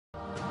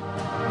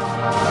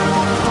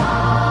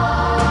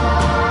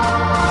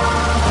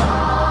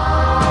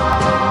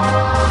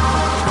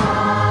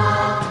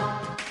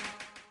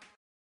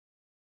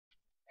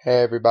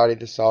everybody?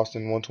 This is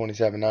Austin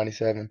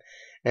 12797,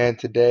 and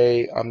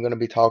today I'm going to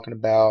be talking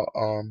about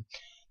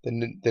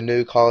the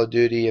new Call of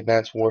Duty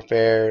Advanced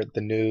Warfare,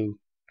 the new,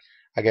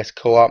 I guess,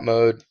 co-op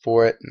mode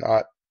for it,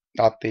 not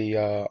the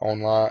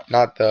online,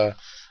 not the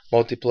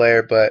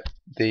multiplayer, but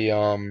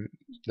the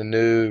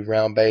new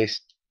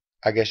round-based,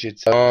 I guess you'd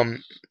say.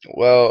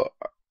 Well,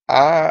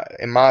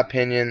 in my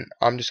opinion,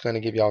 I'm just going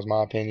to give y'all's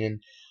my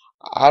opinion.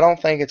 I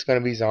don't think it's going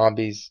to be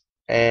zombies,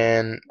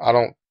 and I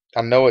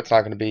know it's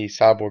not going to be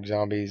cyborg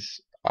zombies.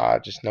 I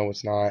just know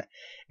it's not.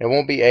 It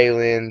won't be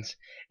aliens,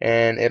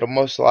 and it'll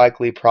most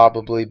likely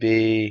probably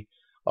be,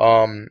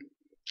 um,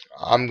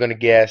 I'm going to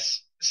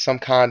guess some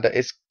kind of,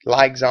 it's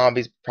like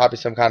zombies, probably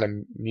some kind of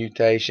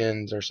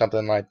mutations or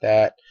something like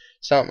that.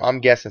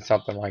 I'm guessing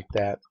something like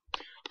that.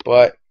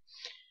 But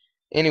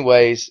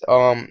anyways,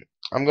 I'm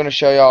going to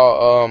show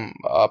y'all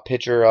a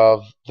picture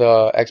of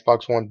the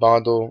Xbox One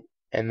bundle,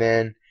 and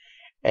then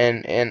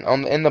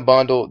in the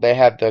bundle they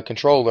have the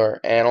controller,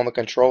 and on the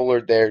controller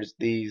there's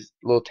these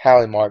little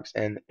tally marks,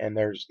 and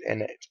it's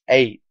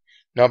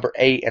number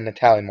 8 and the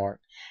tally mark.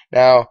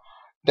 Now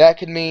that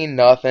could mean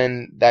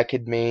nothing, that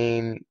could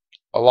mean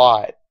a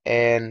lot,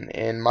 and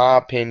in my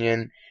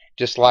opinion,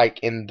 just like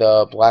in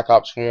the Black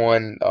Ops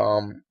 1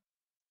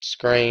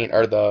 screen,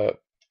 or the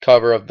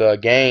cover of the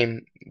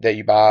game that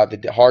you buy,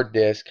 the hard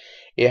disk,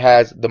 it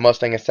has the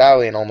Mustang and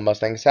Sally, and on the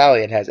Mustang and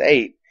Sally it has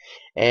 8.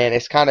 And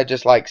it's kind of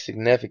just like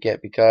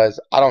significant, because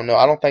I don't know,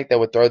 I don't think they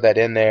would throw that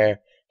in there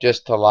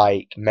just to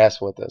like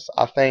mess with us.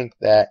 I think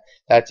that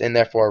that's in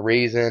there for a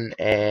reason,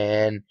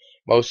 and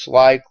most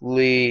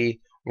likely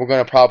we're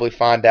going to probably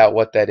find out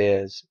what that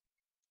is.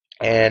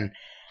 And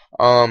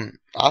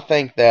I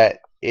think that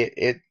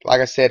it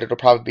like I said, it'll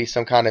probably be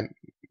some kind of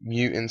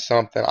mutant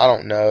something. I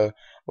don't know,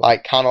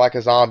 like kind of like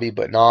a zombie,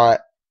 but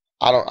not.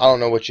 I don't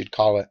know what you'd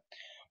call it.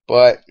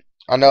 But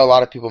I know a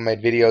lot of people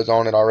made videos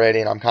on it already,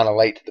 and I'm kind of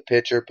late to the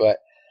picture, but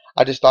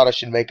I just thought I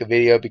should make a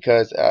video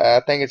because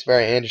I think it's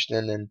very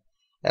interesting, and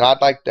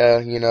I'd like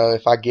to,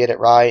 if I get it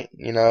right,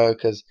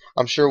 because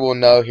I'm sure we'll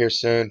know here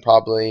soon,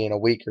 probably in a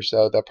week or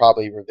so. They'll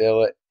probably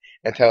reveal it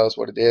and tell us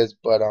what it is.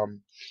 But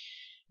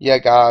yeah,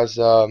 guys,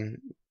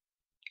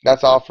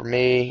 that's all for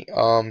me.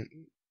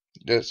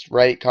 Just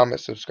rate, comment,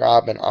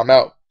 subscribe, and I'm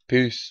out.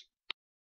 Peace.